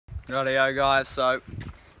Rightio guys, so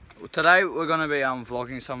today we're going to be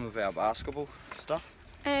vlogging some of our basketball stuff.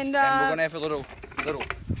 And we're going to have a little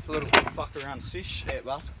fuck around sesh at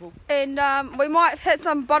basketball. And we might hit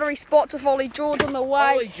some buttery spots with Ollie George on the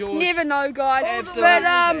way. Ollie George. Never know guys. Absolutely.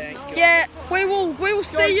 But yeah, we will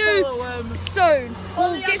see you soon.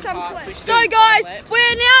 We'll get some clips. So guys,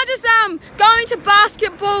 we're now just going to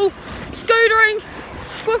basketball, scootering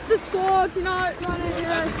with the squad, you know, running.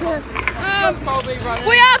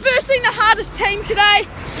 We are versing the hardest team today,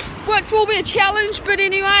 which will be a challenge, but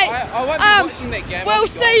anyway, I won't be watching that game. We'll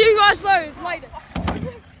see you guys later.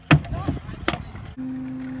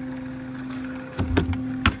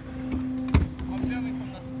 I'm filming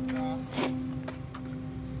from this grass.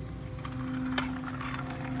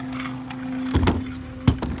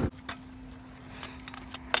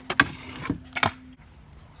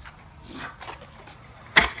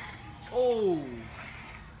 Oh!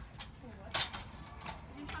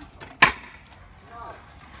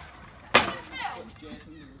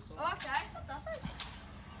 Okay.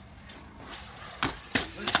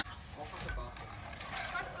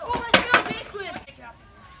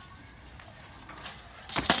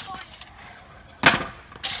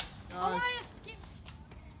 Oh, let's go backwards.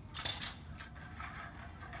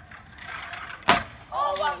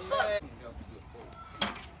 Oh, what foot?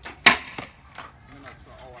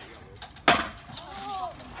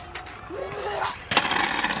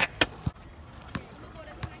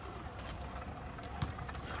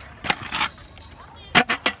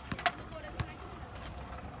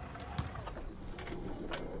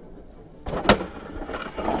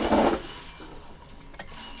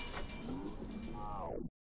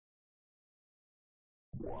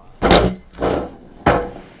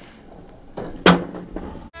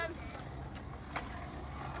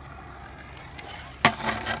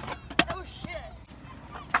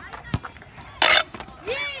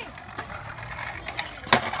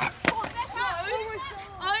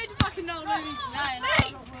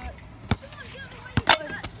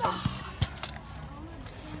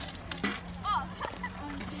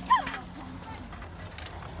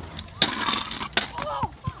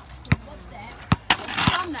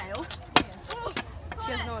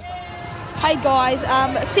 Hey guys,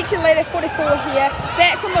 section leader 44 here,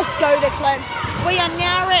 back from the scooter clips. We are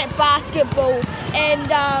now at basketball, and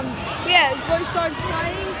yeah, Bluestone's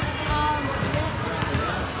playing.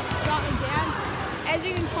 Going down. As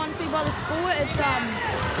you can kind of see by the score, it's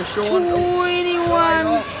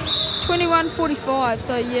 21-45.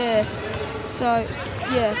 So yeah,